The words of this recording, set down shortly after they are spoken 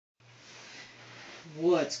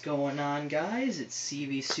What's going on, guys? It's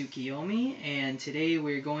CV Tsukiyomi, and today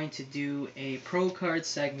we're going to do a pro card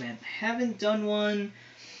segment. Haven't done one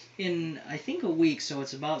in, I think, a week, so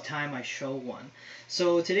it's about time I show one.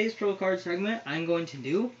 So today's pro card segment I'm going to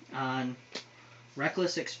do on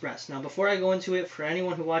Reckless Express. Now, before I go into it, for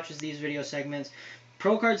anyone who watches these video segments,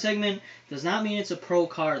 pro card segment does not mean it's a pro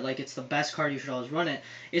card, like it's the best card, you should always run it.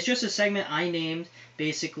 It's just a segment I named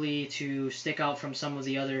basically to stick out from some of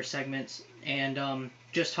the other segments and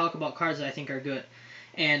just talk about cards that I think are good.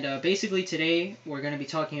 And basically today we're going to be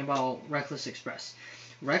talking about Reckless Express.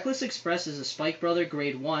 Reckless Express is a Spike Brother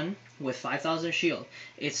grade 1 with 5000 shield.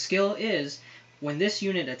 Its skill is when this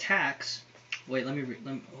unit attacks. Wait, let me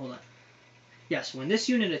hold on. Yes, when this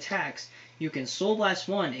unit attacks, you can Soul Blast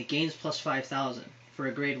 1, it gains plus 5000 for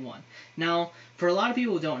a grade 1. Now, for a lot of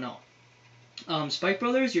people who don't know, Spike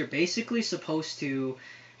Brothers, you're basically supposed to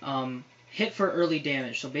hit for early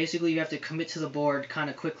damage. So basically you have to commit to the board kind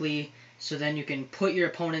of quickly, so then you can put your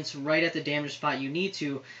opponents right at the damage spot you need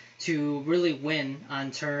to really win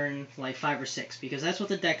on turn like 5 or 6, because that's what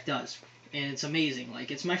the deck does. And it's amazing. Like,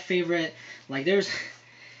 it's my favorite. Like,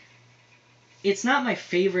 it's not my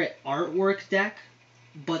favorite artwork deck,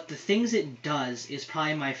 but the things it does is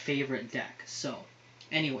probably my favorite deck. So,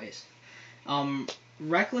 anyways,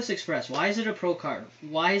 Reckless Express, why is it a pro card?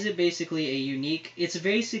 Why is it basically a unique... It's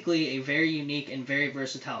basically a very unique and very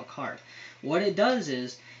versatile card. What it does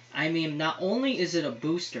is, I mean, not only is it a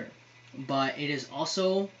booster, but it is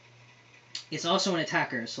also... It's also an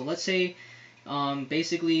attacker. So let's say,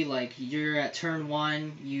 basically, like, you're at turn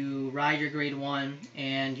 1, you ride your grade 1,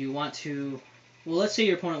 and you want to... Well, let's say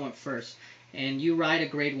your opponent went first, and you ride a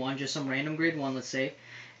grade 1, just some random grade 1, let's say,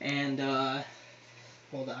 and,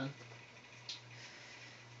 hold on.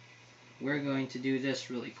 We're going to do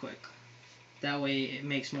this really quick. That way it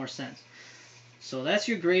makes more sense. So that's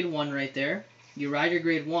your grade 1 right there. You ride your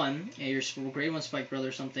grade 1, your grade 1 Spike Brother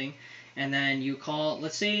or something, and then you call,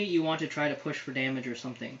 let's say you want to try to push for damage or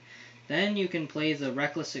something. Then you can play the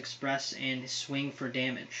Reckless Express and swing for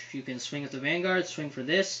damage. You can swing with the Vanguard, swing for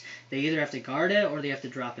this. They either have to guard it or they have to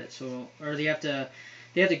drop it. So, or they have to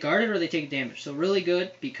guard it or they take damage. So really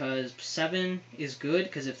good, because 7 is good,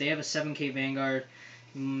 because if they have a 7k Vanguard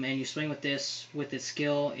and you swing with this, with its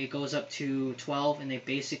skill, it goes up to 12, and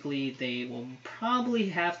they will probably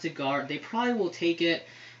have to guard. They probably will take it,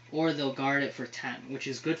 or they'll guard it for 10, which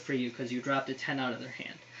is good for you because you dropped a 10 out of their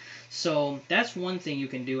hand. So that's one thing you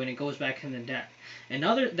can do, and it goes back in the deck.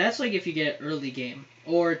 Another, that's like if you get it early game,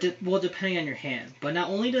 or well, depending on your hand. But not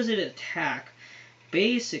only does it attack,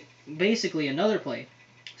 basically another play.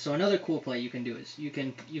 So another cool play you can do is you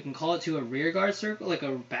can call it to a rear guard circle, like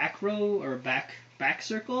a back row or back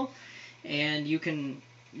circle, and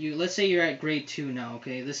let's say you're at grade 2 now.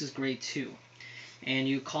 Okay, this is grade 2, and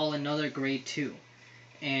you call another grade 2,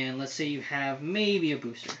 and let's say you have maybe a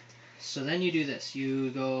booster. So then you do this. You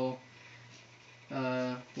go,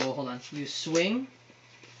 well, hold on. You swing.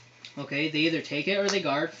 Okay, they either take it or they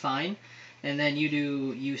guard. Fine. And then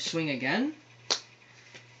you swing again.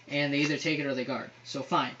 And they either take it or they guard. So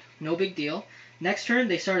fine. No big deal. Next turn,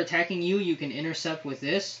 they start attacking you. You can intercept with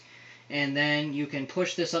this. And then you can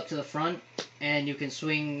push this up to the front. And you can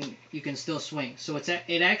swing. You can still swing. So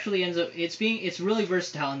it actually ends up, it's really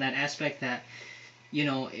versatile in that aspect that, you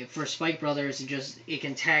know, for Spike Brothers, it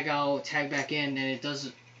can tag out, tag back in, and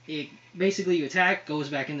it basically you attack, goes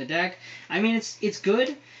back in the deck. I mean, it's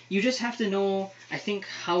good. You just have to know, I think,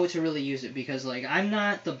 how to really use it, because, like, I'm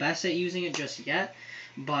not the best at using it just yet,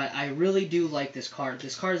 but I really do like this card.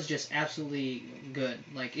 This card is just absolutely good.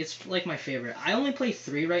 Like, it's like my favorite. I only play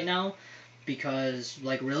 3 right now, because,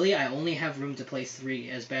 like, really, I only have room to play 3,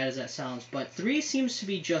 as bad as that sounds, but 3 seems to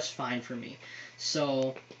be just fine for me.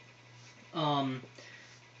 So,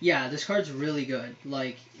 yeah, this card's really good.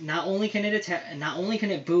 Like, not only can it attack, not only can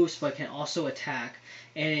it boost, but can also attack,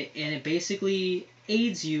 and it basically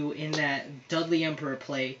aids you in that Dudley Emperor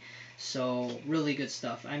play. So really good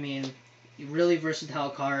stuff. I mean, really versatile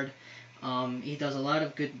card. He does a lot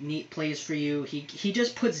of good, neat plays for you. He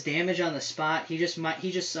just puts damage on the spot. He just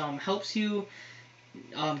helps you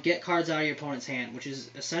get cards out of your opponent's hand, which is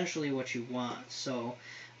essentially what you want. So,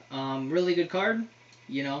 really good card.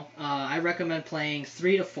 You know, I recommend playing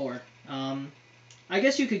 3 to 4. I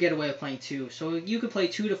guess you could get away with playing 2. So you could play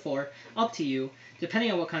 2 to 4, up to you,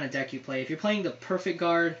 depending on what kind of deck you play. If you're playing the Perfect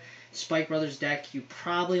Guard Spike Brothers deck, you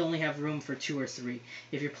probably only have room for 2 or 3.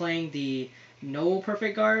 If you're playing the No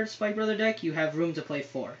Perfect Guard Spike Brother deck, you have room to play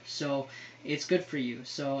 4. So it's good for you.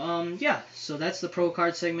 So, yeah. So that's the pro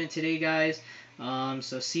card segment today, guys. So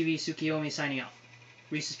CV Tsukiyomi signing out.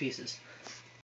 Reese's Pieces.